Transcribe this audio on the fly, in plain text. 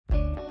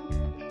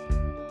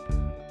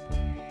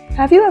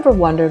Have you ever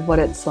wondered what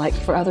it's like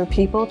for other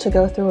people to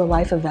go through a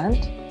life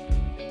event?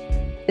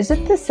 Is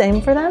it the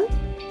same for them?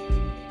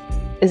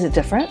 Is it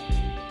different?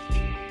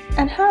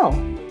 And how?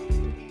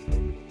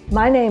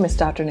 My name is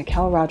Dr.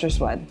 Nikel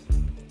Rogers-Wood.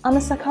 I'm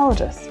a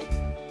psychologist.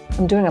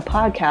 I'm doing a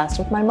podcast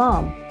with my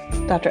mom,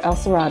 Dr.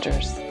 Elsa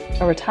Rogers,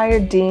 a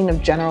retired dean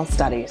of general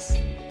studies.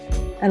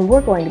 And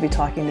we're going to be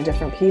talking to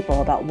different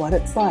people about what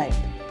it's like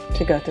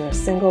to go through a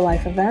single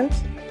life event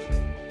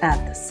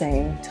at the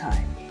same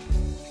time.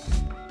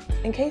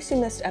 In case you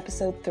missed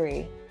episode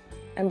 3,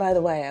 and by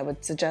the way, I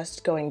would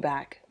suggest going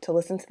back to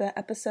listen to that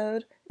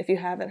episode if you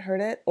haven't heard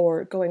it,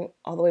 or going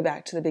all the way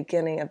back to the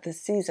beginning of this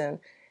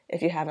season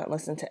if you haven't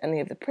listened to any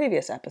of the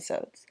previous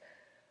episodes.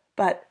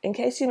 But in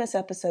case you missed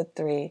episode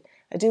 3,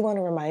 I do want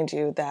to remind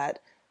you that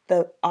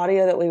the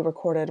audio that we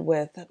recorded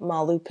with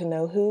Malu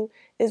Pinohu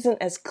isn't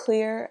as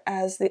clear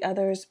as the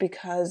others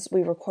because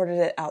we recorded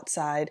it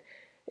outside.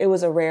 It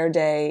was a rare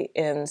day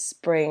in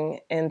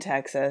spring in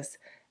Texas,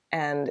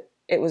 and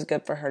it was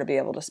good for her to be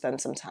able to spend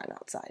some time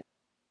outside.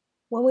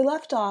 When we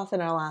left off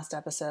in our last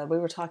episode, we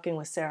were talking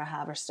with Sarah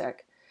Haverstick.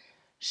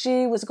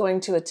 She was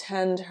going to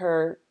attend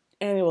her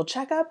annual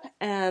checkup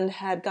and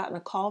had gotten a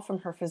call from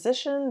her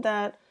physician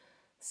that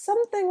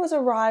something was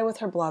awry with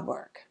her blood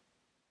work.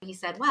 He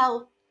said,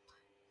 well,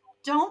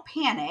 don't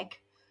panic,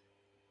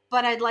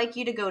 but I'd like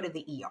you to go to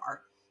the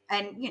ER.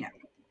 And,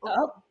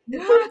 Well,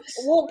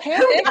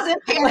 panic. Who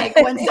doesn't panic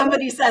when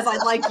somebody says,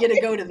 I'd like you to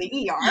go to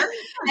the ER?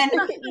 And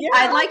yeah.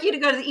 I'd like you to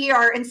go to the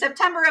ER in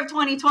September of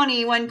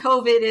 2020 when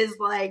COVID is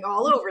like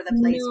all over the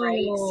place,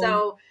 right?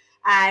 So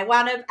I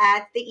wound up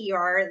at the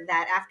ER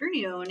that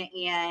afternoon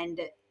and,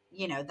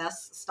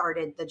 thus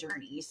started the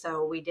journey.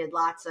 So we did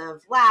lots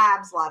of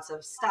labs, lots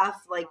of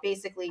stuff, like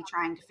basically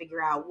trying to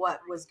figure out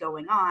what was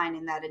going on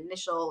in that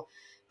initial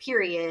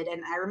period.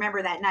 And I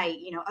remember that night,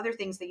 other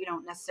things that you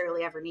don't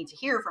necessarily ever need to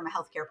hear from a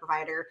healthcare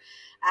provider.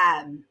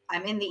 I'm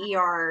in the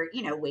ER,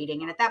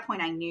 waiting. And at that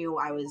point I knew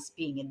I was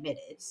being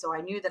admitted. So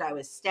I knew that I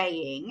was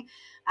staying.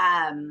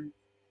 And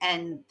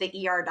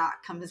the ER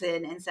doc comes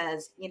in and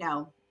says,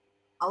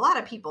 a lot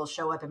of people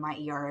show up in my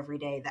ER every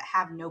day that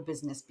have no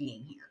business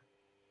being here.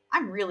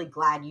 I'm really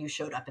glad you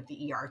showed up at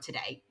the ER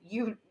today.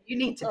 You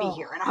need to be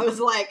here. And I was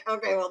like,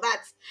 okay, well,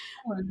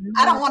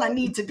 I don't want to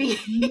need to be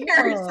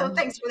here. So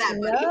thanks for that,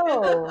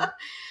 buddy.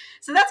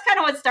 So that's kind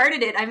of what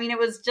started it. I mean, it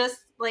was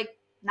just like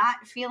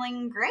not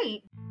feeling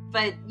great.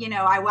 But,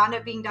 I wound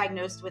up being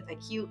diagnosed with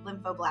acute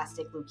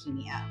lymphoblastic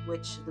leukemia,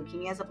 which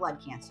leukemia is a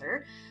blood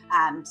cancer.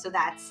 So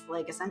that's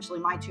like essentially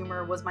my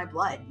tumor was my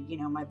blood.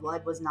 My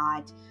blood was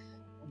not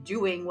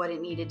doing what it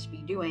needed to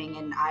be doing.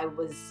 And I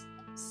was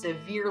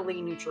severely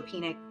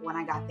neutropenic when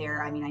I got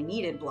there. I mean, I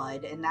needed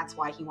blood, and that's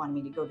why he wanted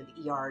me to go to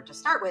the ER to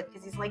start with,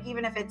 because he's like,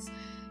 even if it's,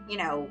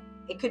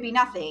 it could be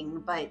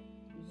nothing, but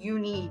you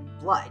need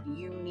blood,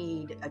 you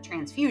need a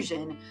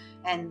transfusion,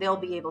 and they'll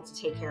be able to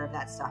take care of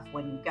that stuff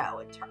when you go.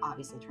 It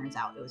obviously turns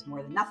out it was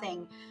more than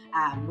nothing.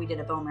 We did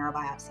a bone marrow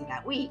biopsy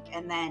that week,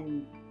 and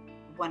then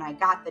when I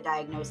got the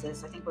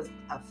diagnosis, I think it was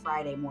a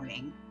Friday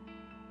morning,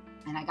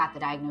 and I got the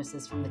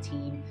diagnosis from the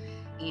team,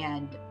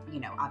 and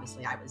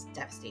obviously I was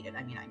devastated.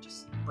 I mean, I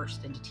just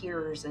burst into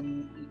tears,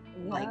 and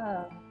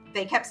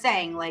they kept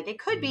saying, like, it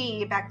could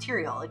be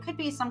bacterial, it could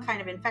be some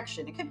kind of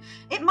infection,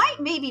 it might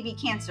maybe be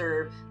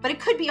cancer, but it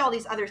could be all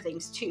these other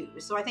things too.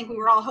 So I think we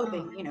were all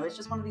hoping, it's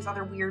just one of these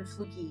other weird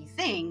fluky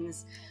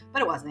things,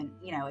 but it wasn't.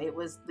 It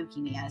was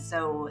leukemia.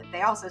 So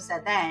they also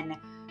said then,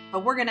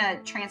 but we're going to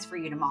transfer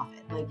you to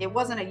Moffitt. Like, it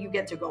wasn't you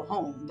get to go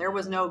home. There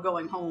was no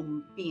going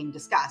home being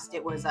discussed.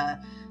 It was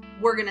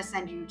we're going to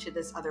send you to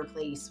this other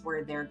place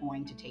where they're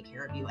going to take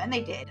care of you. And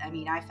they did. I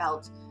mean, I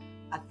felt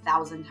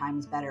 1,000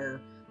 times better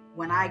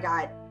when I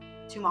got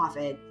to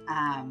Moffitt.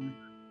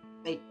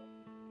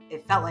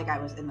 It felt like I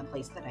was in the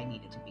place that I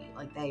needed to be.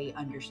 Like, they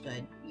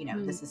understood,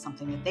 this is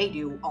something that they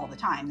do all the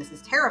time. This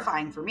is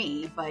terrifying for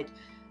me, but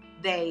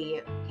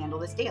they handle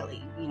this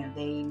daily.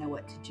 They know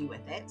what to do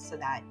with it. So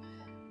that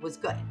was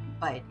good,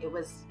 but it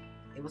was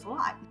a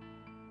lot.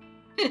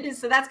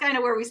 So that's kind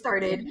of where we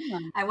started.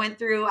 I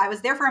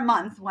was there for a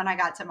month when I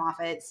got to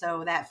Moffitt.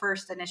 So that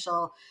first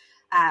initial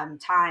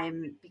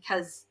time,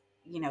 because,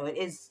 it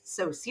is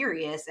so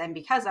serious, and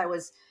because I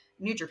was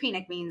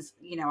neutropenic means,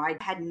 I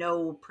had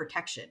no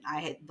protection. I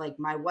had, like,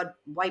 my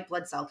white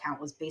blood cell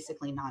count was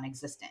basically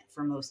non-existent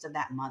for most of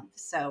that month.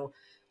 So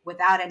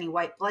without any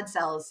white blood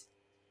cells,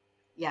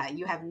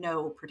 you have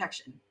no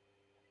protection.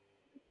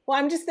 Well,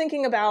 I'm just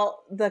thinking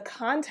about the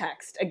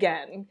context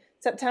again.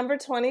 September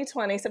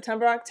 2020,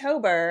 September,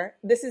 October,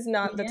 this is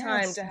not the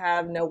time to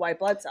have no white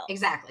blood cells.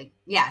 Exactly.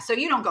 Yeah. So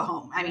you don't go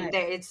home. I mean,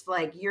 it's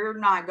like, you're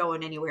not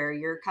going anywhere.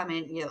 You're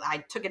coming, I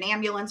took an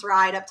ambulance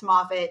ride up to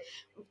Moffitt.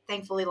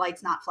 Thankfully,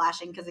 lights not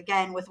flashing, because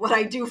again, with what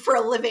I do for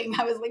a living,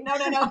 I was like, no,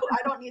 I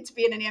don't need to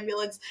be in an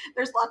ambulance.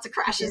 There's lots of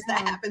crashes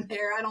that happen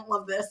there. I don't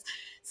love this.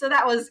 So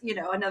that was,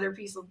 another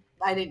piece of,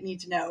 I didn't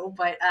need to know,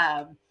 but,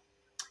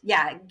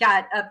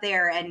 got up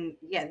there, and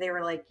they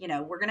were like,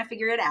 we're going to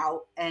figure it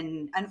out.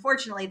 And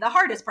unfortunately, the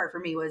hardest part for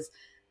me was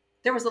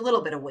there was a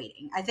little bit of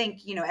waiting. I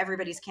think,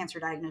 everybody's cancer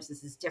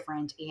diagnosis is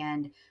different.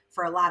 And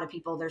for a lot of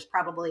people, there's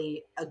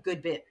probably a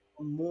good bit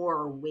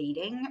more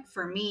waiting.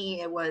 For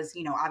me, it was,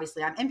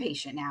 obviously I'm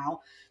inpatient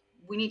now.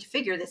 We need to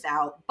figure this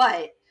out,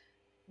 but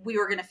we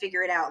were going to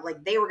figure it out.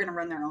 Like, they were going to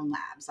run their own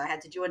labs. I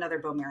had to do another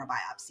bone marrow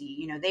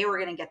biopsy. They were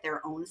going to get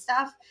their own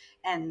stuff,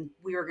 and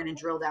we were going to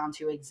drill down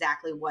to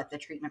exactly what the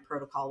treatment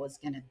protocol was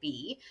going to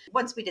be.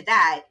 Once we did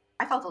that,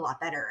 I felt a lot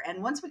better.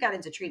 And once we got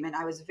into treatment,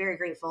 I was very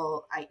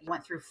grateful. I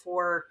went through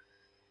four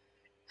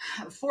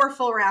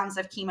full rounds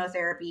of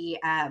chemotherapy.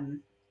 I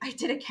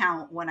did a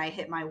count when I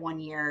hit my 1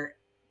 year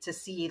to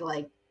see,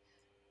 like,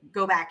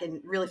 go back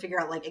and really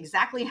figure out like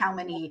exactly how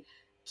many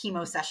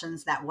chemo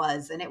sessions that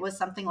was. And it was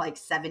something like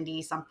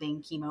 70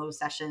 something chemo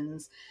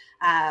sessions.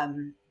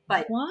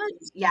 But what?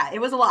 Yeah,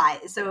 it was a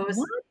lot. So it was,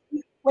 What?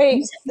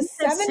 Wait,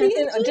 70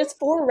 in just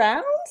 4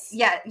 rounds?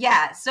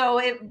 Yeah. So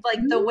it, like,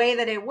 the way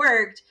that it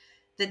worked,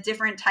 the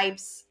different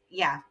types.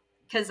 Yeah.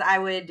 Cause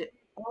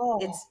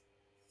it's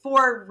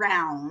 4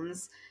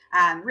 rounds.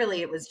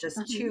 Really it was just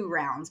 2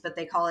 rounds, but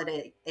they call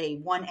it a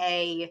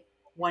 1A,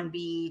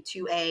 1B,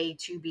 2A,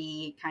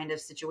 2B kind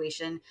of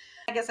situation.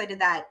 I guess I did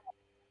that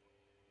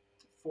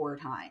 4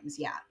 times.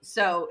 Yeah.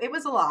 So it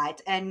was a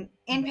lot, and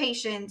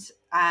inpatient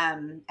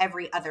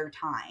every other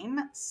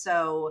time.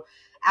 So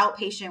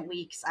outpatient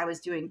weeks, I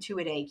was doing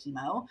 2-a-day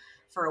chemo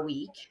for a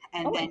week,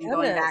 and then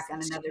going back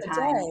on another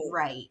time.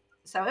 Right.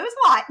 So it was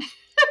a lot.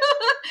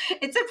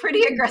 It's a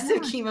pretty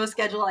aggressive chemo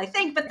schedule, I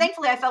think, but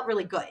thankfully I felt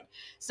really good.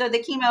 So the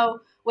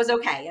chemo was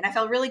okay, and I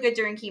felt really good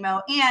during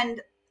chemo.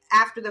 And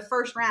after the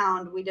first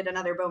round, we did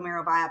another bone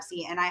marrow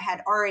biopsy, and I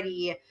had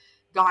already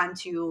gone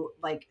to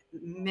like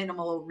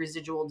minimal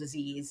residual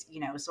disease,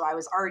 so I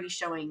was already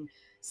showing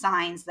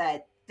signs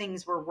that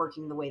things were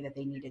working the way that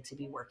they needed to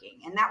be working.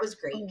 And that was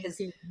great, because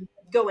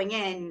going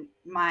in,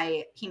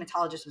 my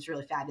hematologist was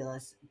really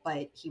fabulous,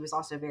 but he was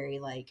also very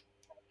like,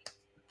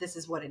 this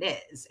is what it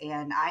is.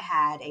 And I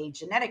had a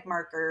genetic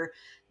marker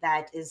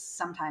that is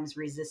sometimes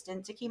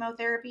resistant to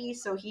chemotherapy.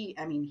 So he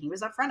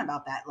was upfront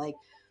about that. Like,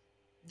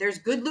 there's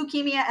good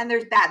leukemia and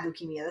there's bad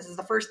leukemia. This is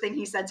the first thing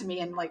he said to me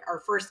in like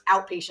our first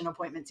outpatient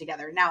appointment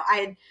together. Now, I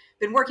had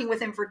been working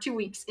with him for 2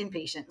 weeks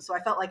inpatient, so I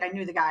felt like I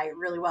knew the guy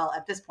really well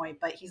at this point,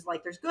 but he's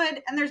like, there's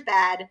good and there's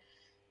bad.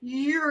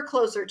 You're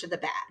closer to the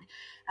bad.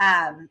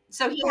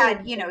 So he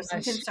had,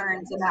 some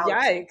concerns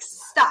about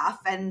stuff,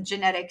 and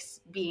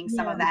genetics being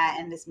some of that,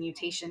 and this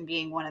mutation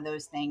being one of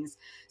those things.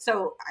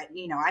 So,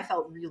 I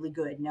felt really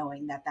good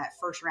knowing that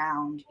first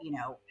round,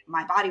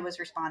 my body was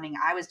responding.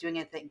 I was doing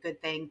it, the good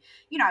thing.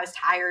 I was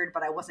tired,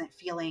 but I wasn't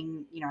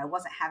feeling, I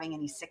wasn't having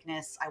any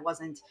sickness. I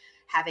wasn't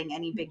having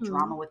any big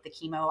drama with the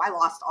chemo. I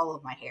lost all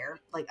of my hair.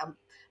 Like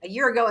a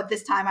year ago at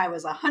this time, I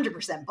was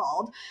 100%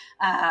 bald.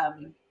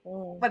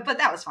 But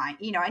that was fine.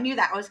 I knew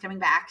that was coming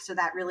back, so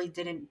that really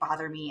didn't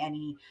bother me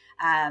any.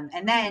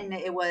 And then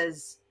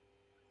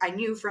I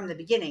knew from the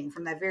beginning,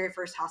 from that very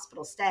first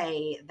hospital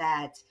stay,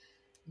 that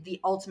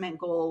the ultimate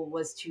goal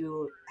was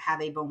to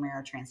have a bone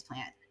marrow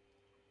transplant,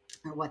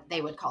 or what they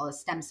would call a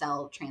stem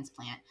cell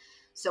transplant.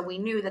 So we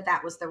knew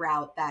that was the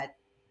route that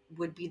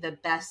would be the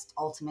best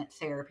ultimate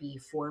therapy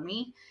for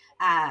me.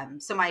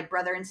 So my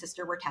brother and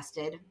sister were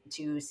tested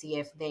to see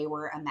if they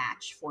were a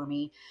match for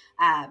me.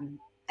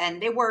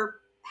 And they were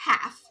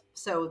half.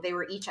 So they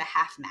were each a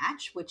half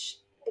match, which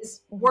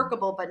is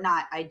workable, but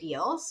not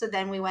ideal. So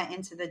then we went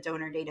into the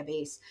donor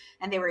database,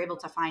 and they were able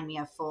to find me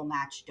a full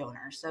match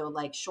donor. So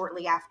like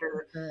shortly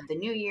after the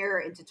new year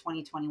into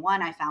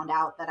 2021, I found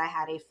out that I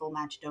had a full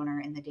match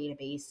donor in the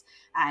database,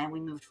 and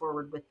we moved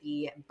forward with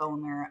the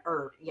bone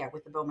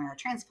marrow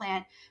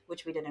transplant,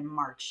 which we did in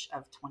March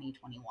of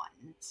 2021.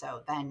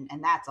 So then,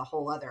 and that's a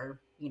whole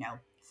other,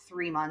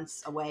 3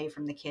 months away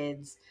from the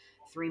kids,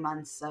 3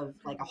 months of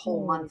like a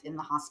whole month in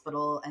the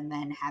hospital, and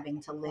then having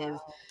to live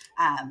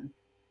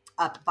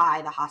up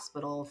by the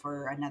hospital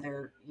for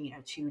another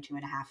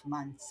 2.5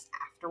 months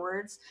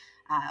afterwards,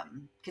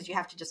 because you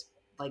have to just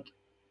like,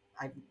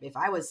 if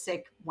I was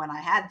sick when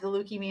I had the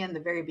leukemia in the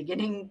very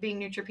beginning, being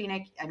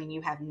neutropenic,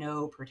 you have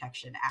no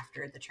protection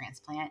after the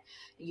transplant.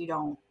 You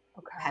don't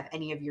have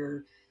any of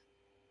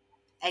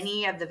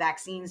the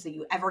vaccines that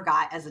you ever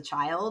got as a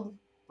child.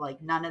 Like,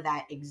 none of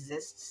that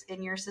exists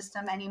in your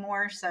system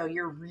anymore. So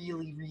you're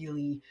really,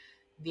 really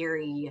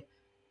very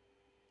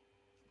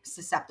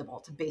susceptible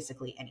to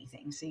basically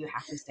anything. So you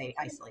have to stay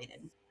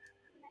isolated.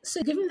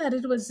 So given that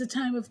it was the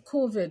time of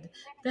COVID,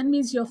 that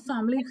means your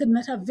family could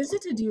not have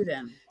visited you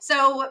then.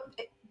 So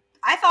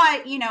I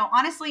thought,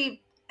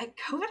 honestly,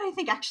 COVID, I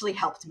think, actually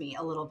helped me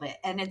a little bit.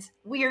 And it's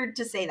weird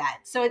to say that.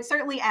 So it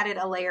certainly added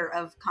a layer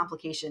of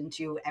complication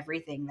to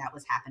everything that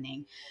was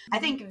happening. I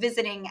think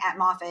visiting at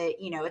Moffitt,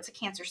 it's a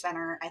cancer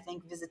center. I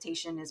think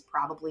visitation is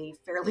probably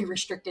fairly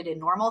restricted in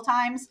normal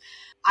times.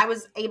 I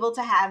was able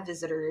to have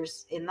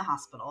visitors in the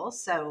hospital.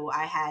 So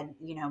I had,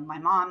 my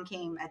mom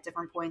came at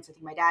different points. I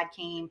think my dad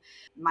came.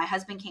 My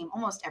husband came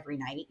almost every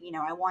night.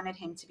 I wanted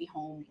him to be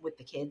home with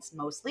the kids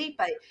mostly,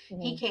 but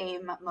he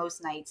came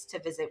most nights to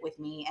visit with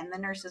me. And the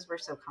nurses were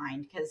so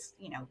kind, because,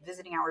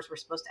 visiting hours were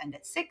supposed to end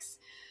at 6,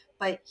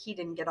 but he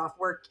didn't get off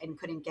work and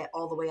couldn't get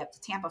all the way up to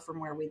Tampa from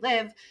where we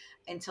live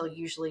until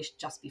usually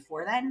just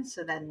before then.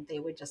 So then they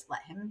would just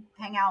let him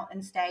hang out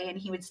and stay, and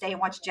he would stay and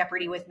watch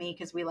Jeopardy with me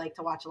because we like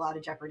to watch a lot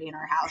of Jeopardy in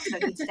our house. So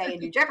he'd stay and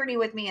do Jeopardy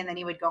with me, and then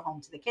he would go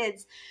home to the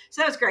kids.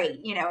 So that was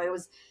great.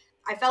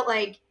 I felt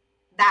like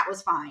that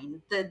was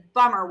fine. The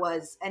bummer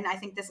was, and I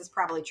think this is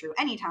probably true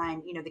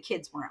anytime, the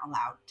kids weren't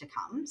allowed to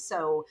come.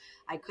 So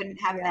I couldn't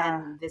have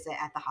them visit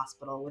at the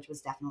hospital, which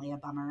was definitely a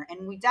bummer.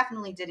 And we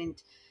definitely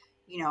didn't,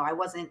 I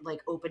wasn't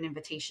like open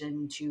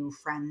invitation to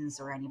friends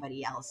or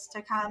anybody else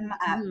to come.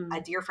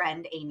 A dear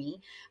friend, Amy,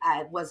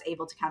 was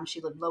able to come. She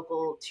lived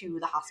local to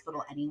the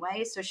hospital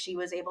anyway. So she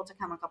was able to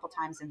come a couple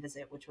times and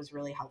visit, which was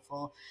really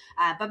helpful.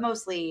 But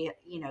mostly,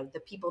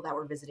 the people that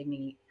were visiting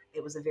me,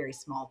 it was a very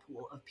small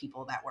pool of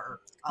people that were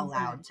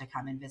allowed to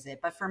come and visit.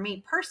 But for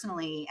me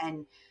personally,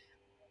 and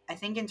I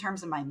think in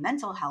terms of my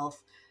mental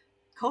health,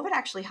 COVID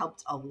actually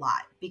helped a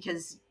lot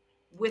because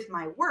with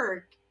my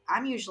work,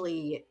 I'm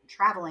usually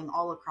traveling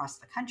all across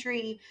the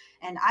country,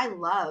 and I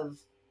love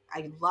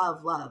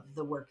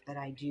the work that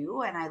I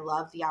do. And I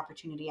love the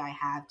opportunity I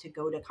have to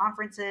go to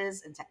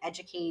conferences and to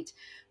educate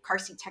car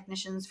seat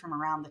technicians from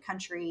around the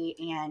country.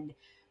 And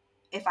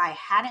if I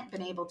hadn't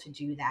been able to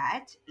do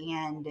that,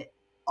 and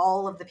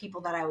all of the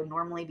people that I would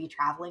normally be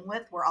traveling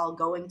with were all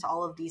going to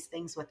all of these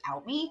things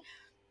without me,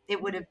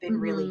 it would have been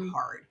really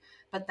hard.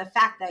 But the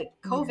fact that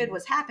COVID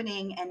was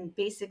happening and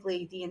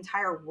basically the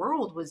entire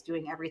world was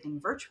doing everything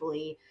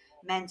virtually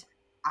meant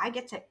I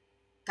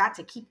got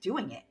to keep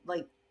doing it.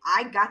 Like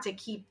I got to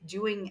keep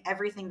doing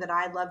everything that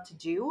I love to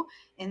do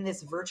in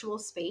this virtual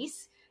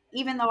space,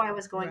 even though I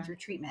was going through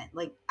treatment.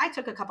 Like I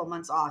took a couple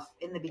months off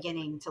in the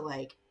beginning to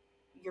like,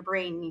 your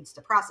brain needs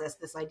to process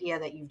this idea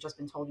that you've just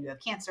been told you have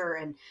cancer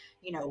and,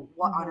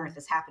 what on earth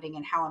is happening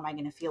and how am I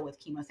going to feel with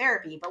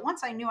chemotherapy? But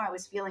once I knew I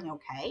was feeling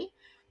okay,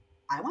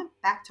 I went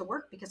back to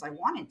work because I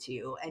wanted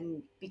to,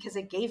 and because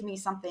it gave me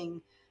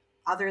something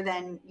other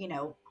than,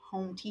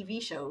 home TV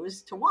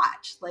shows to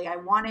watch. Like I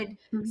wanted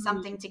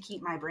something to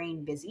keep my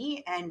brain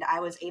busy, and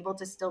I was able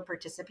to still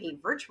participate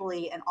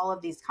virtually in all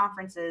of these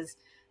conferences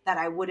that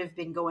I would have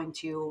been going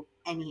to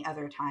any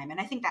other time. And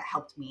I think that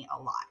helped me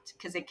a lot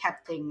because it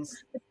kept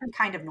things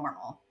kind of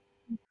normal.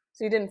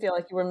 So you didn't feel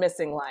like you were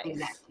missing life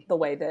the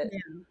way that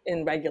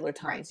in regular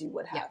times you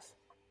would have. Yeah.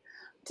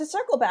 To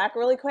circle back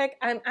really quick,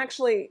 I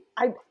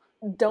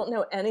don't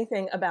know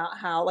anything about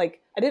how, I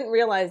didn't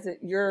realize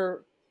that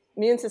your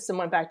immune system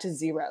went back to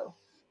zero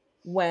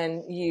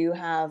when you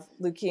have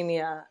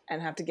leukemia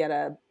and have to get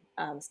a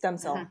stem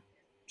cell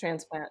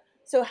transplant.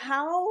 So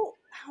how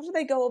do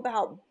they go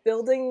about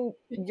building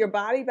your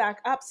body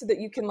back up so that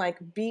you can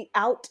be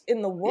out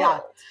in the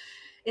world?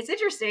 Yeah. It's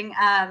interesting.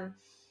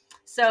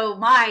 So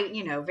my,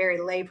 very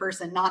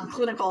layperson,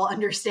 non-clinical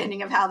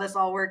understanding of how this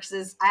all works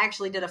is I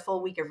actually did a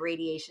full week of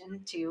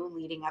radiation too,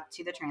 leading up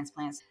to the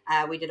transplants.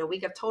 We did a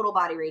week of total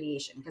body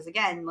radiation because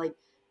again,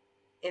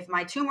 if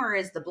my tumor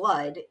is the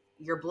blood,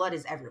 your blood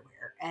is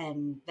everywhere,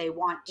 and they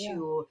want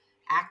to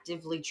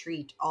actively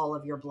treat all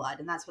of your blood.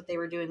 And that's what they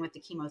were doing with the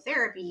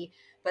chemotherapy.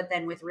 But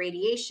then with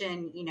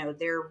radiation,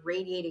 they're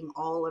radiating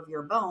all of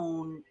your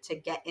bone to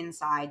get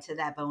inside to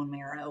that bone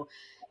marrow.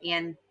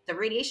 And the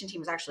radiation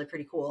team was actually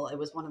pretty cool. It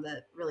was one of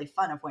the really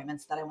fun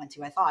appointments that I went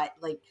to. I thought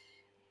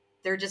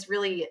they're just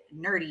really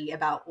nerdy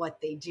about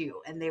what they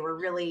do. And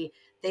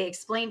they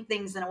explained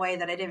things in a way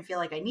that I didn't feel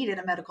like I needed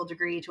a medical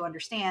degree to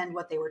understand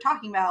what they were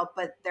talking about.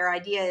 But their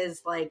idea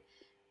is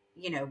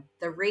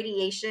the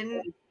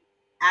radiation,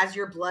 as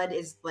your blood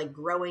is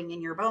growing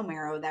in your bone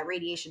marrow, that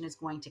radiation is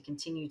going to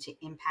continue to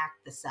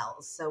impact the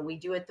cells. So we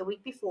do it the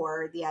week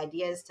before. The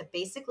idea is to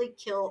basically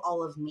kill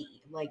all of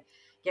me,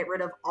 get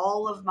rid of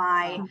all of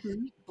my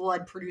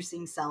blood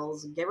producing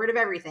cells, get rid of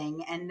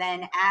everything. And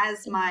then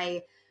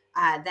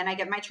then I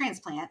get my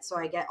transplant. So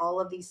I get all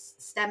of these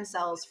stem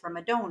cells from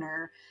a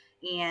donor.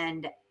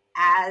 And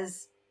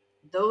as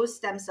those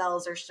stem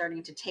cells are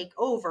starting to take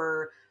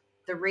over,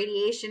 the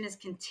radiation is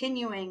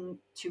continuing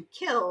to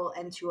kill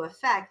and to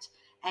affect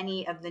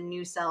any of the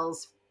new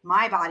cells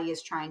my body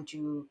is trying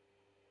to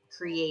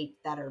create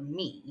that are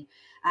me.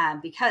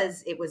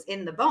 Because it was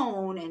in the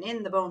bone and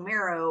in the bone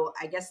marrow,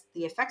 I guess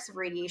the effects of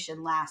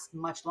radiation last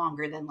much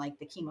longer than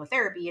the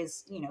chemotherapy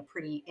is,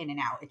 pretty in and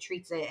out. It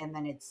treats it and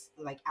then it's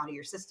out of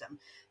your system.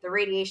 The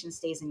radiation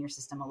stays in your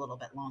system a little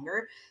bit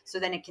longer. So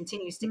then it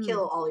continues to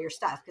kill all your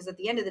stuff. Because at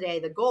the end of the day,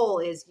 the goal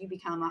is you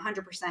become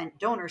 100%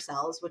 donor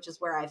cells, which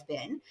is where I've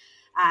been.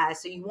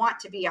 So you want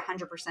to be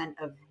 100%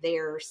 of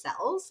their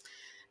cells.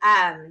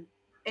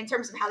 In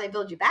terms of how they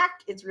build you back,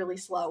 it's really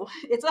slow.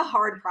 It's a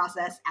hard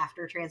process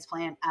after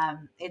transplant.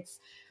 It's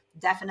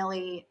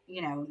definitely,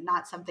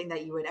 not something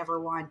that you would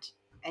ever want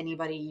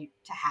anybody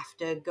to have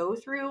to go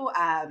through.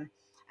 I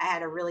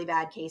had a really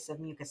bad case of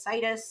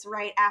mucositis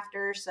right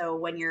after. So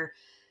when you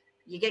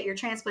get your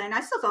transplant, I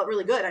still felt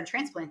really good on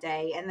transplant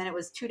day. And then it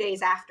was 2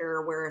 days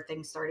after where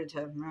things started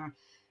to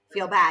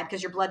feel bad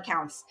because your blood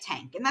counts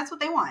tank. And that's what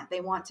they want. They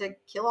want to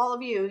kill all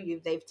of you.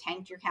 They've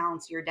tanked your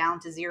counts. You're down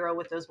to zero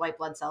with those white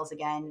blood cells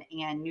again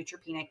and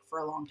neutropenic for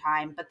a long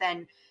time. But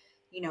then,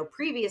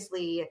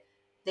 previously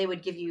they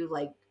would give you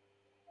like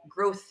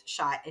growth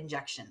shot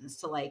injections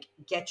to like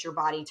get your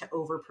body to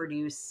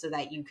overproduce so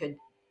that you could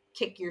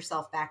kick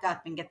yourself back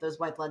up and get those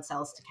white blood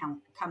cells to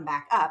come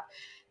back up.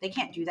 They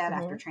can't do that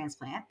after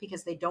transplant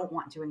because they don't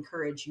want to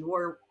encourage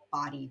your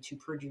body to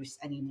produce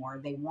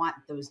anymore. They want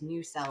those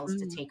new cells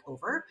to take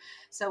over.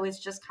 So it's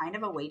just kind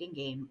of a waiting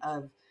game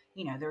of,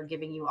 you know, they're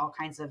giving you all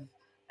kinds of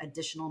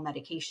additional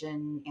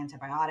medication,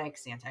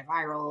 antibiotics,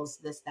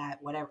 antivirals, this,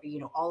 that, whatever, you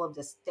know, all of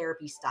this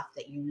therapy stuff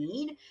that you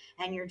need.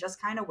 And you're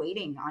just kind of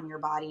waiting on your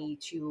body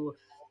to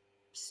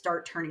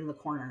start turning the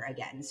corner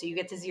again. So you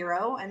get to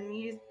 0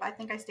 and I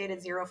think I stayed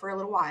at 0 for a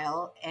little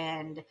while,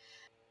 and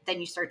then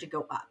you start to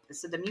go up.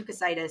 So the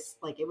mucositis,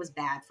 like it was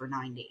bad for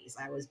 9 days.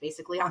 I was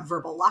basically on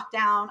verbal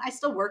lockdown. I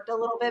still worked a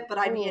little bit, but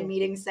I'd be in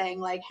meetings saying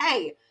like,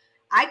 hey,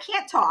 I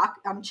can't talk.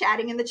 I'm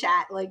chatting in the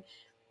chat. Like,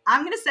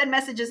 I'm going to send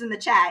messages in the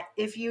chat.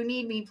 If you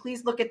need me,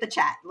 please look at the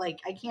chat. Like,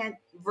 I can't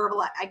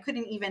verbalize. I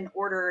couldn't even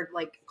order,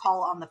 like,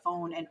 call on the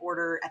phone and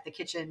order at the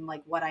kitchen,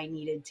 like, what I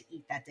needed to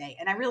eat that day.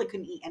 And I really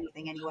couldn't eat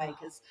anything anyway,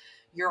 because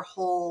your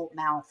whole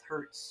mouth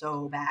hurts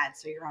so bad.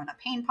 So you're on a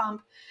pain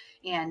pump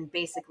and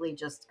basically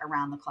just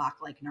around the clock,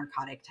 like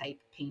narcotic type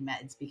pain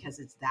meds, because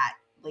it's that,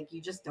 like,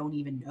 you just don't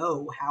even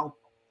know how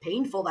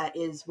painful that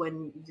is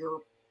when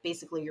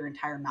basically your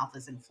entire mouth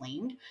is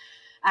inflamed.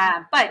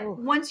 But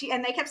once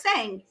and they kept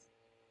saying,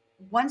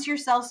 once your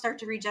cells start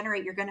to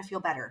regenerate, you're going to feel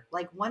better.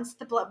 Like once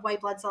the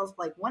white blood cells,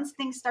 like once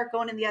things start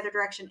going in the other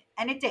direction,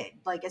 and it did,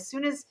 like as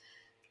soon as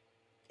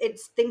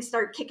things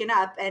start kicking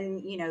up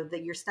and, you know,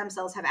 that your stem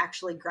cells have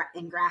actually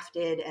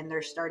engrafted and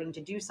they're starting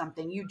to do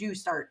something, you do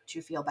start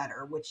to feel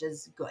better, which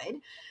is good.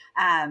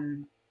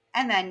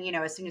 And then, you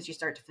know, as soon as you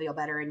start to feel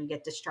better and you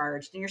get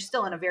discharged, and you're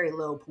still in a very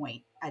low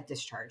point at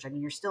discharge. I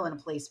mean, you're still in a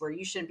place where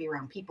you shouldn't be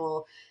around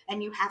people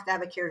and you have to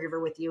have a caregiver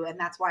with you. And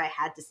that's why I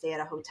had to stay at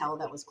a hotel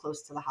that was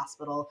close to the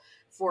hospital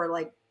for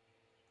like,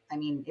 I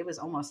mean, it was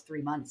almost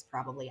 3 months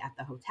probably at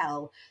the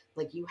hotel.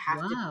 Like you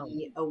have to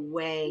be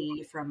away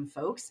from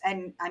folks.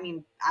 And I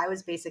mean, I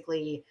was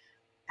basically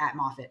at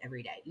Moffitt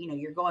every day. You know,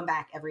 you're going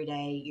back every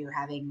day. You're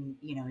having,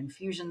 you know,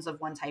 infusions of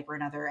one type or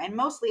another. And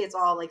mostly it's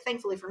all like,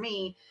 thankfully for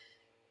me,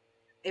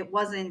 it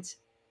wasn't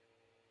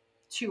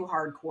too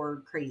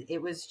hardcore crazy.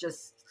 It was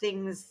just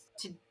things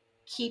to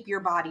keep your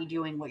body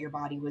doing what your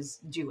body was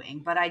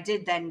doing. But I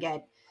did then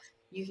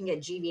you can get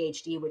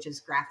GVHD, which is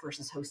graft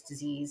versus host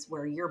disease,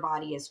 where your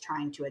body is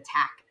trying to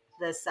attack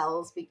the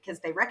cells because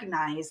they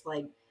recognize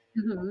like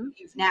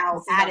you've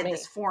now added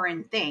this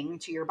foreign thing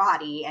to your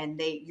body,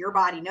 and your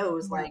body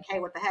knows like, hey,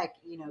 what the heck,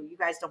 you know, you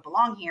guys don't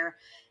belong here,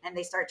 and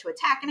they start to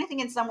attack. And I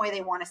think in some way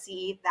they want to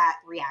see that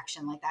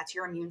reaction, like that's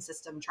your immune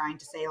system trying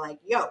to say like,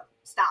 yo,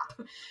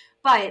 stop.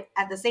 But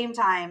at the same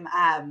time,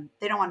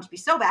 they don't want it to be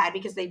so bad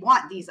because they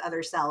want these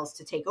other cells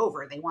to take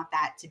over. They want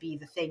that to be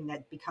the thing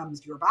that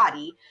becomes your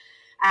body.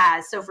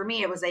 So for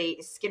me, it was a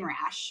skin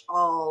rash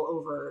all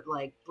over,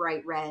 like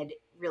bright red,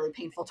 really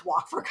painful to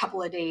walk for a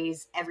couple of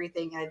days,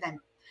 everything.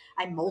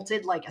 I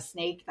molted like a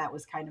snake. That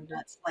was kind of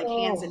nuts, like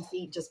hands and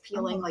feet just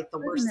peeling, like the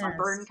worst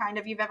sunburn kind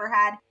of you've ever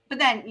had. But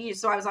then,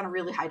 so I was on a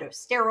really high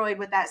dose steroid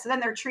with that. So then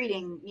they're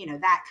treating, you know,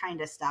 that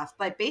kind of stuff.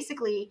 But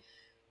basically,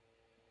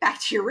 back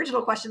to your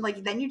original question,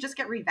 like then you just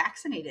get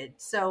revaccinated.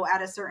 So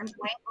at a certain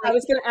point, like, I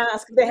was going to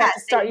ask, they have to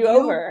start you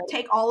over.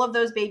 Take all of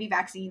those baby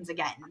vaccines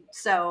again.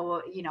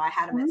 So, you know, I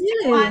had them at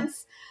 6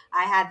 months.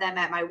 I had them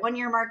at my 1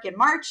 year mark in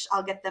March.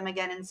 I'll get them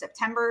again in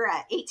September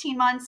at 18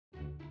 months.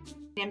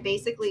 And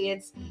basically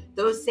it's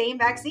those same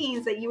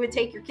vaccines that you would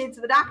take your kids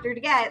to the doctor to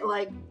get,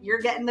 like you're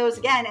getting those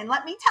again. And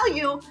let me tell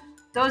you,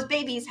 those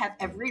babies have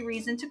every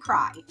reason to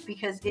cry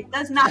because it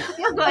does not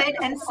feel good.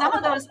 And some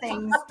of those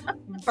things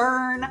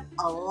burn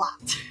a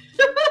lot.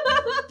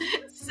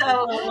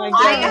 So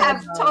I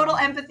have total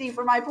empathy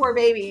for my poor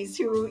babies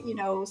who, you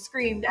know,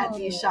 screamed at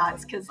these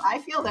shots because I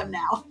feel them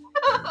now.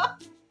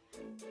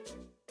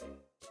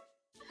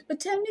 But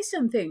tell me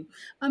something.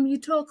 You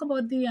talk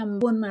about the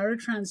bone marrow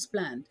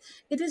transplant.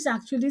 It is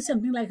actually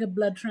something like a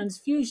blood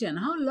transfusion.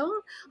 How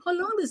long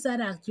does that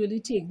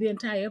actually take, the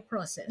entire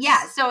process?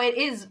 Yeah, so it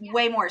is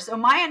way more. So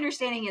my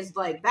understanding is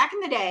like back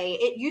in the day,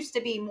 it used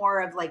to be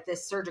more of like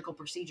this surgical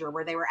procedure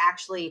where they were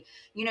actually,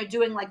 you know,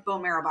 doing like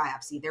bone marrow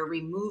biopsy. They're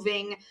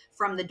removing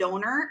from the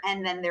donor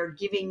and then they're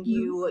giving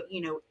you,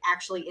 you know,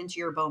 actually into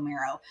your bone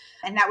marrow.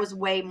 And that was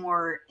way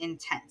more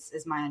intense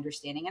is my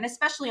understanding. And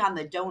especially on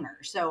the donor.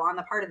 So on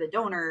the part of the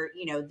donor,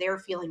 you know, they're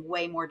feeling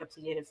way more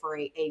depleted for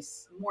a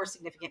more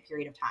significant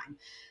period of time.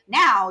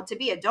 Now, to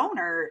be a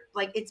donor,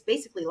 like it's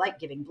basically like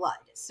giving blood.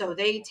 So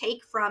they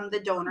take from the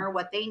donor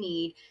what they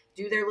need,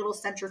 do their little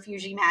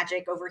centrifuge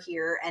magic over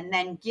here, and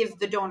then give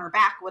the donor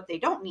back what they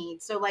don't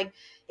need. So like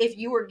if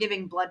you were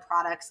giving blood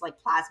products like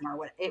plasma,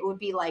 it would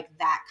be like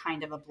that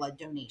kind of a blood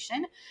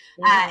donation.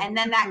 And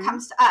then that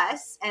comes to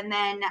us. And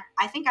then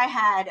I think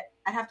I'd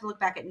have to look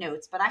back at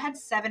notes, but I had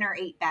 7 or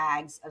 8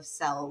 bags of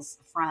cells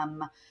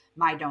from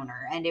my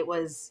donor, and it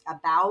was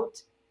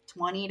about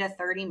 20 to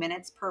 30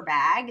 minutes per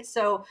bag.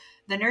 So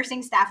the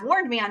nursing staff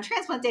warned me on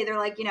transplant day. They're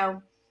like, you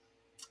know,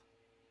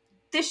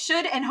 this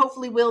should and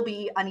hopefully will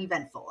be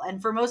uneventful.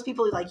 And for most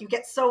people, like, you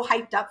get so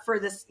hyped up for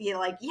this, you're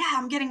like, yeah,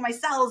 I'm getting my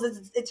cells.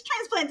 It's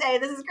transplant day.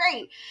 This is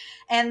great.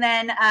 And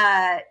then,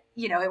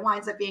 it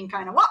winds up being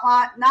kind of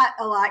not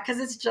a lot,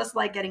 because it's just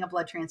like getting a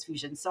blood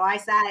transfusion. So I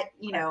sat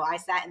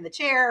in the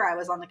chair. I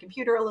was on the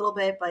computer a little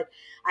bit, but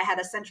I had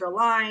a central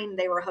line.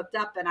 They were hooked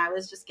up, and I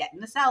was just getting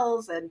the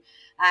cells. And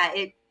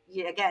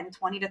again,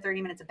 20 to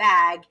 30 minutes a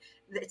bag.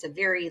 It's a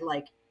very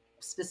like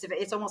specific.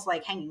 It's almost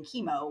like hanging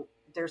chemo.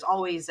 There's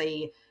always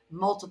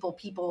multiple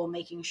people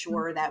making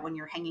sure that when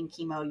you're hanging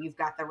chemo, you've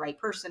got the right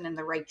person and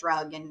the right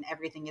drug, and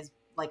everything is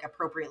like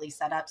appropriately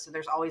set up. So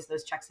there's always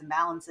those checks and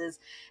balances.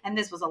 And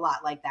this was a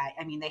lot like that.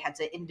 I mean, they had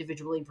to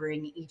individually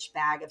bring each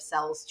bag of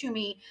cells to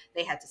me.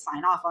 They had to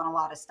sign off on a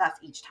lot of stuff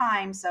each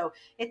time. So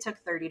it took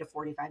 30 to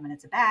 45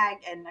 minutes a bag.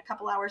 And a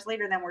couple hours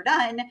later, then we're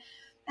done.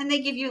 And they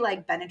give you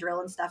like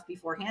Benadryl and stuff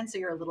beforehand. So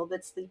you're a little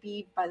bit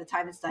sleepy by the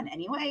time it's done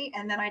anyway.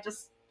 And then I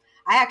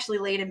actually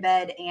laid in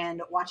bed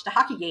and watched a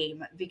hockey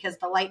game, because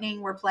the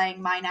Lightning were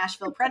playing my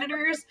Nashville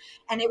Predators,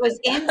 and it was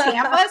in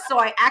Tampa. So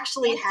I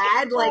actually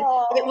had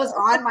it was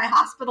on my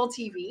hospital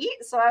TV.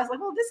 So I was like,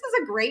 well, this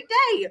is a great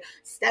day.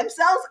 Stem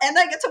cells, and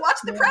I get to watch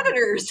the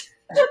Predators.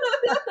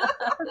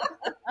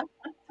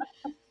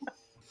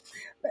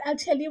 But I'll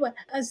tell you what,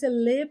 as a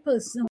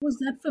layperson who's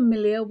not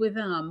familiar with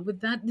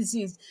that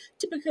disease,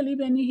 typically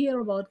when you hear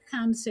about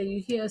cancer,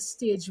 you hear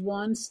stage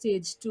 1,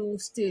 stage 2,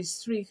 stage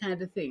 3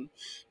 kind of thing.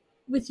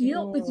 With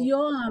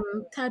your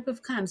type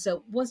of cancer,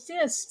 was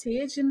there a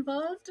stage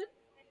involved?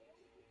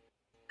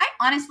 I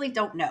honestly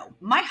don't know.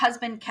 My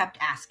husband kept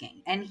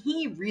asking, and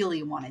he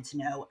really wanted to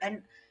know.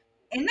 And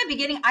in the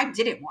beginning, I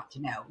didn't want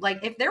to know.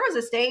 Like, if there was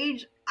a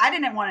stage, I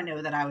didn't want to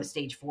know that I was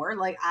stage 4.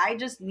 Like, I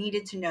just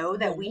needed to know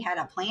that we had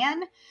a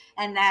plan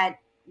and that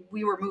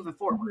we were moving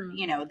forward.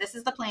 This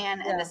is the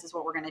plan, and this is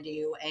what we're going to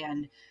do.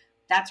 And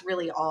that's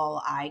really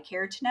all I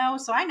cared to know.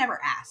 So I never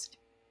asked.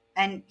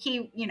 And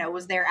he,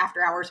 was there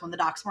after hours when the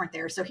docs weren't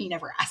there, so he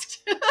never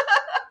asked.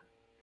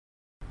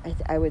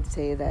 I would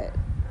say that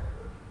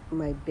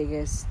my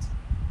biggest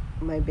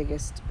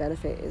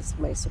benefit is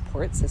my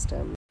support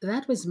system.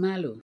 That was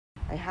Malu.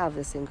 I have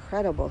this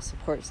incredible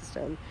support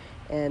system,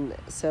 and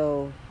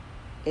so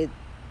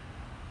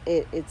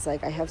it's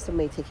like I have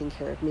somebody taking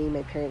care of me,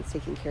 my parents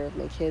taking care of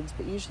my kids,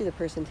 but usually the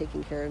person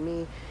taking care of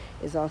me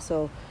is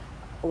also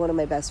one of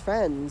my best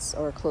friends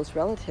or a close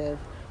relative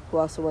who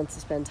also wants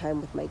to spend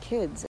time with my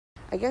kids.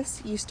 I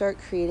guess you start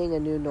creating a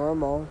new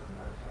normal,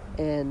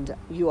 and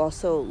you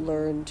also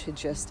learn to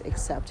just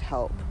accept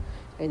help.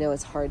 I know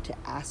it's hard to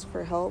ask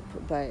for help,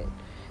 but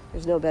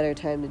there's no better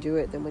time to do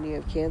it than when you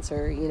have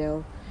cancer,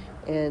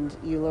 and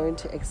you learn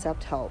to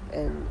accept help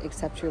and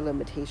accept your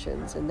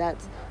limitations. And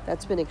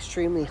that's been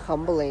extremely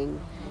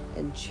humbling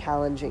and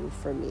challenging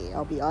for me.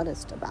 I'll be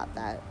honest about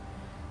that,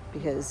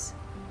 because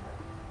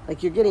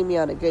like, you're getting me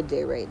on a good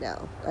day right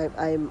now.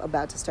 I'm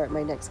about to start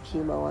my next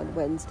chemo on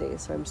Wednesday,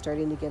 so I'm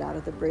starting to get out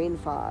of the brain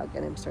fog,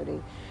 and I'm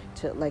starting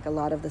to, like, a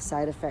lot of the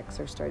side effects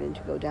are starting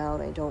to go down.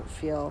 I don't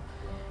feel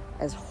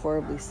as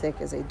horribly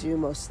sick as I do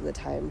most of the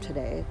time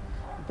today,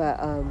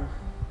 but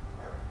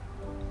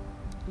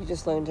you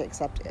just learn to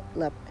accept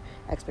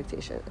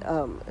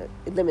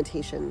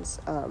limitations,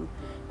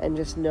 and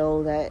just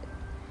know that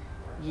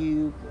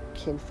you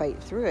can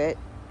fight through it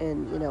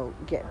and,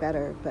 get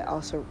better, but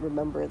also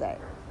remember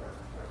that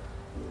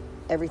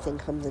everything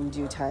comes in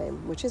due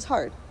time, which is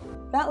hard.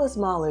 That was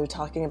Malu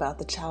talking about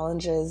the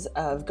challenges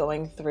of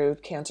going through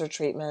cancer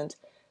treatment,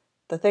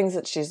 the things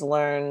that she's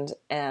learned,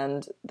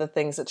 and the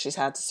things that she's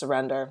had to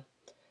surrender.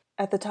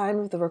 At the time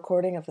of the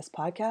recording of this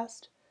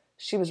podcast,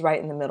 she was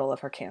right in the middle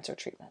of her cancer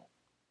treatment.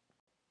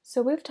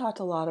 So we've talked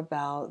a lot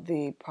about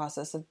the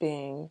process of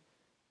being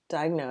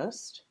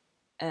diagnosed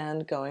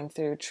and going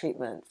through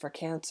treatment for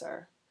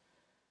cancer.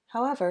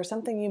 However,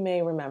 something you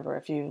may remember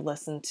if you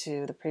listened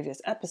to the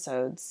previous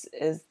episodes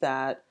is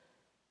that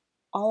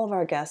all of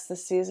our guests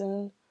this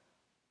season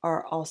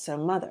are also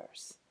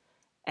mothers.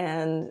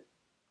 And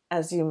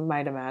as you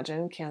might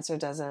imagine, cancer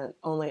doesn't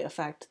only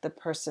affect the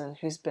person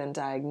who's been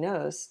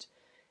diagnosed,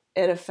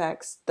 it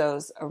affects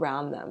those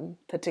around them,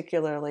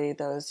 particularly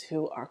those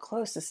who are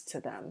closest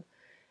to them.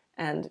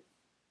 And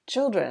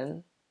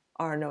children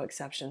are no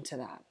exception to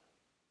that.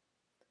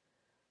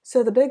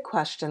 So the big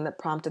question that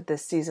prompted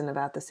this season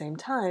about the same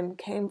time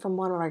came from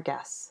one of our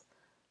guests,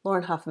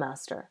 Lauren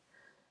Huffmaster.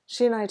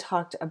 She and I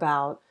talked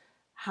about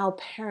how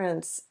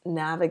parents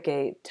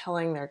navigate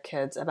telling their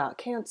kids about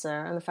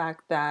cancer and the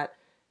fact that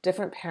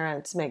different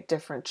parents make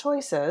different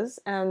choices,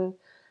 and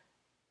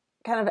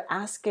kind of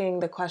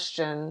asking the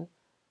question,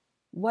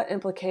 what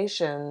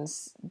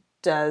implications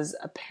does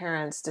a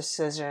parent's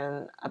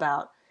decision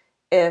about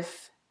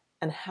if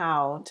and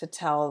how to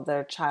tell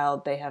their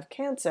child they have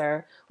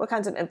cancer, what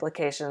kinds of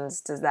implications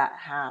does that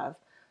have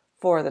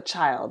for the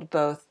child,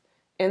 both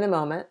in the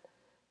moment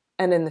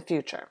and in the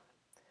future?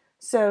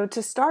 So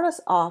to start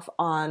us off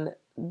on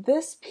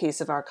this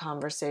piece of our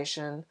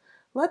conversation,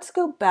 let's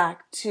go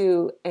back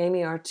to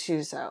Amy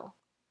Artuso.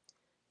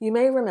 You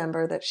may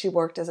remember that she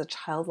worked as a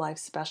child life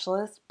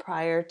specialist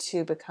prior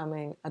to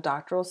becoming a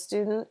doctoral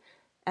student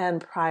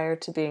and prior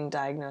to being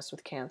diagnosed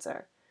with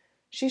cancer.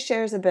 She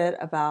shares a bit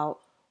about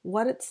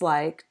what it's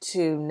like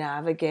to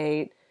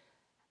navigate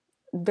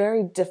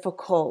very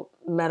difficult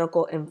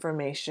medical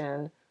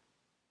information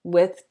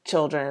with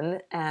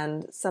children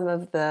and some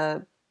of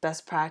the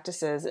best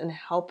practices in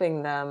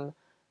helping them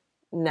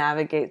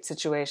navigate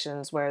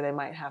situations where they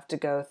might have to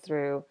go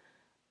through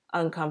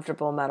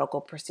uncomfortable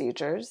medical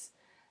procedures.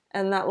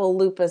 And that will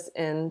loop us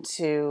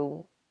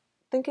into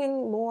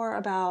thinking more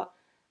about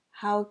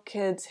how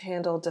kids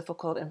handle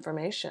difficult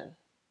information.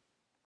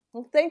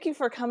 Well, thank you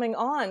for coming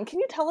on. Can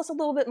you tell us a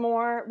little bit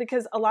more?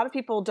 Because a lot of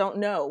people don't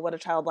know what a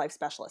child life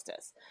specialist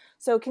is.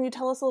 So can you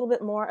tell us a little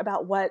bit more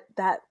about what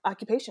that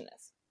occupation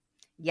is?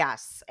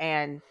 Yes.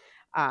 And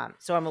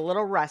so I'm a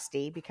little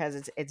rusty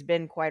because it's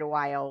been quite a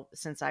while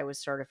since I was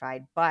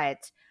certified,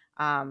 but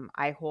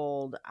I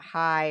hold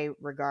high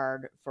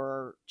regard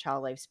for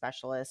child life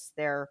specialists.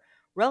 They're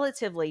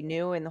relatively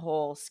new in the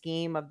whole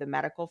scheme of the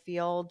medical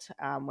field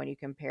when you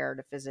compare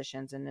to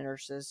physicians and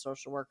nurses,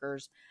 social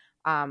workers.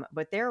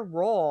 But their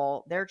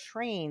role, they're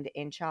trained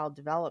in child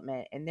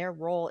development, and their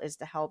role is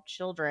to help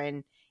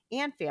children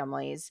and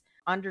families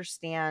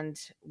understand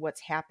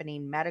what's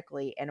happening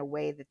medically in a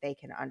way that they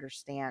can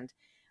understand.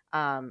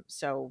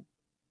 So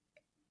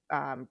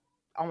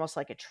almost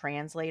like a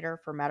translator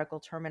for medical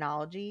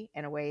terminology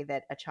in a way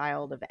that a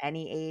child of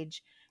any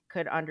age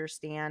could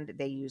understand.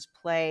 They use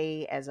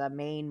play as a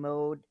main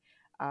mode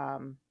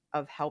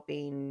of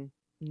helping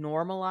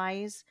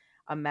normalize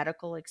a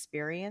medical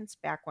experience.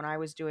 Back when I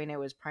was doing it,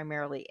 was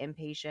primarily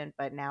inpatient,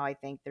 but now I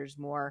think there's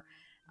more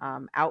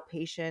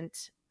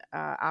outpatient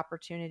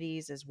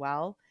opportunities as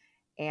well.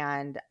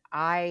 And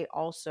I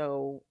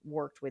also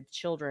worked with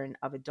children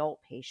of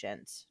adult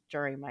patients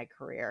during my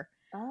career.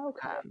 Oh,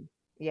 okay.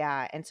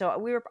 Yeah, and so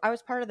I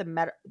was part of the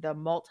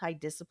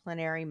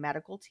multidisciplinary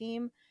medical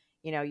team.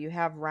 You know, you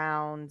have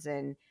rounds,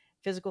 and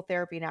physical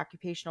therapy and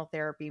occupational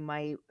therapy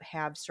might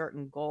have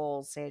certain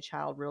goals. Say a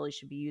child really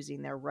should be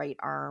using their right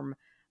arm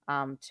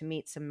to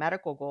meet some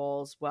medical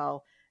goals.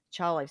 Well,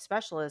 child life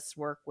specialists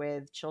work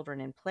with children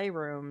in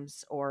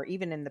playrooms or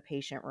even in the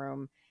patient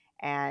room,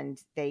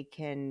 and they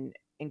can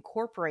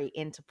incorporate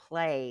into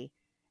play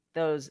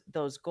those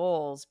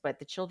goals, but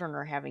the children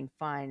are having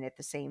fun at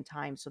the same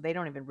time, so they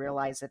don't even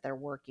realize that they're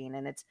working.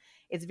 And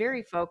it's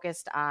very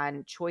focused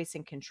on choice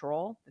and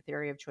control, the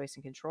theory of choice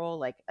and control.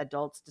 Like,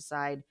 adults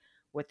decide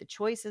what the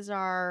choices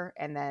are,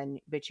 and then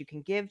but you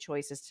can give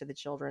choices to the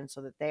children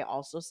so that they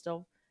also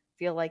still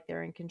feel like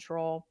they're in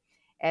control.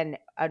 And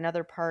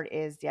another part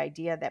is the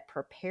idea that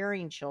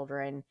preparing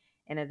children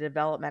in a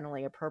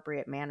developmentally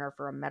appropriate manner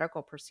for a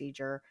medical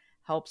procedure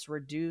helps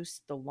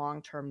reduce the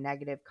long-term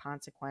negative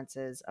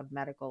consequences of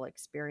medical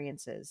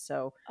experiences.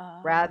 So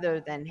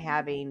rather than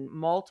having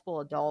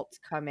multiple adults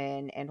come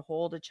in and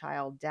hold a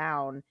child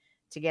down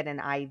to get an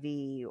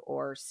IV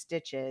or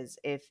stitches,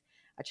 if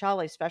a child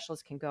life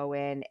specialist can go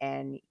in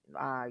and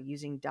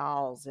using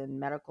dolls and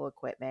medical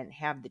equipment,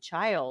 have the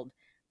child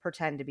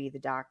pretend to be the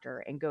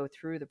doctor and go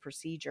through the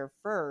procedure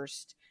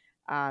first,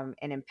 and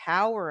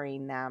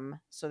empowering them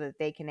so that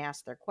they can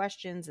ask their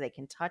questions, they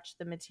can touch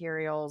the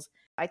materials.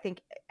 I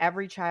think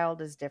every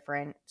child is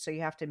different, so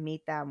you have to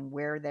meet them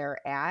where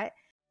they're at.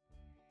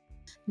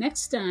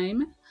 Next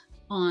time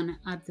on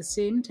At the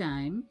Same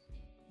Time.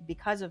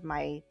 Because of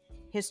my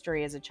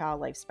history as a child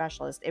life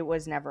specialist, it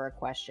was never a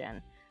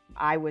question.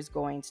 I was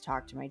going to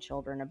talk to my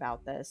children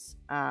about this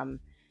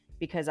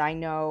because I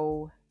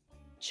know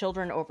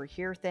children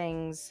overhear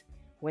things.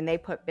 When they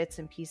put bits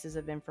and pieces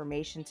of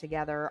information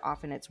together,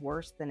 often it's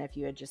worse than if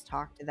you had just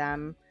talked to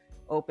them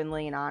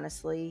openly and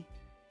honestly.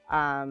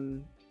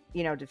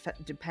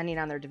 Depending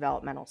on their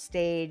developmental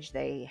stage,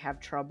 they have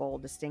trouble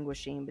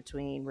distinguishing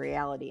between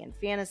reality and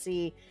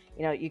fantasy.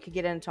 You could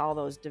get into all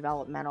those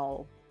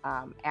developmental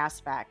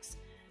aspects.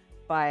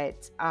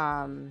 But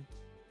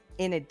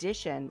in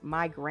addition,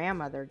 my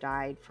grandmother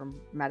died from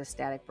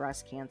metastatic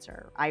breast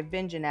cancer. I've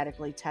been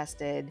genetically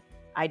tested.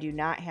 I do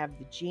not have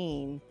the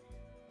gene,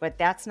 but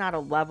that's not a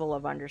level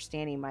of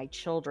understanding my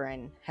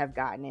children have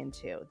gotten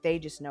into. They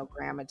just know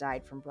grandma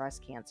died from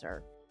breast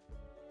cancer.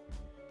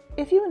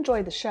 If you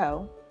enjoyed the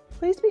show,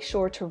 please be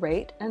sure to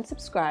rate and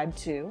subscribe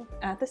to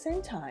At the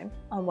Same Time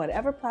on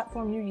whatever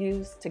platform you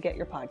use to get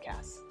your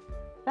podcasts.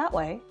 That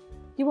way,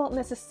 you won't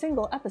miss a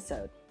single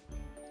episode.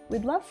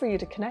 We'd love for you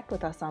to connect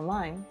with us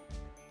online.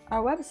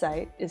 Our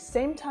website is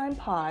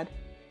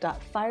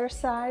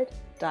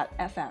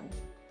sametimepod.fireside.fm.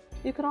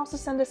 You can also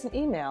send us an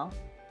email.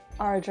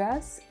 Our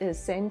address is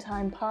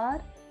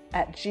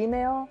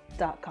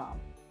sametimepod@gmail.com.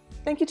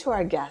 Thank you to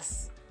our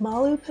guests,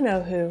 Malu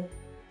Panohu,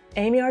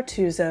 Amy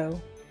Artuzo,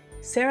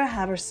 Sarah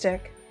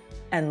Haverstick,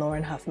 and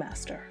Lauren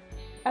Huffmaster.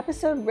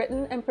 Episode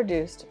written and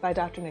produced by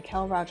Dr.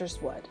 Nikel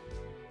Rogers-Wood.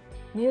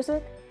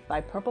 Music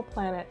by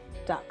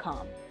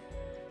purpleplanet.com.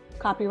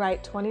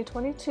 Copyright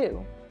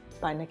 2022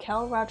 by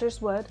Nikel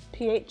Rogers-Wood,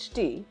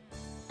 PhD,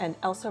 and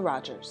Elsa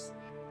Rogers,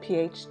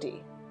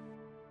 PhD.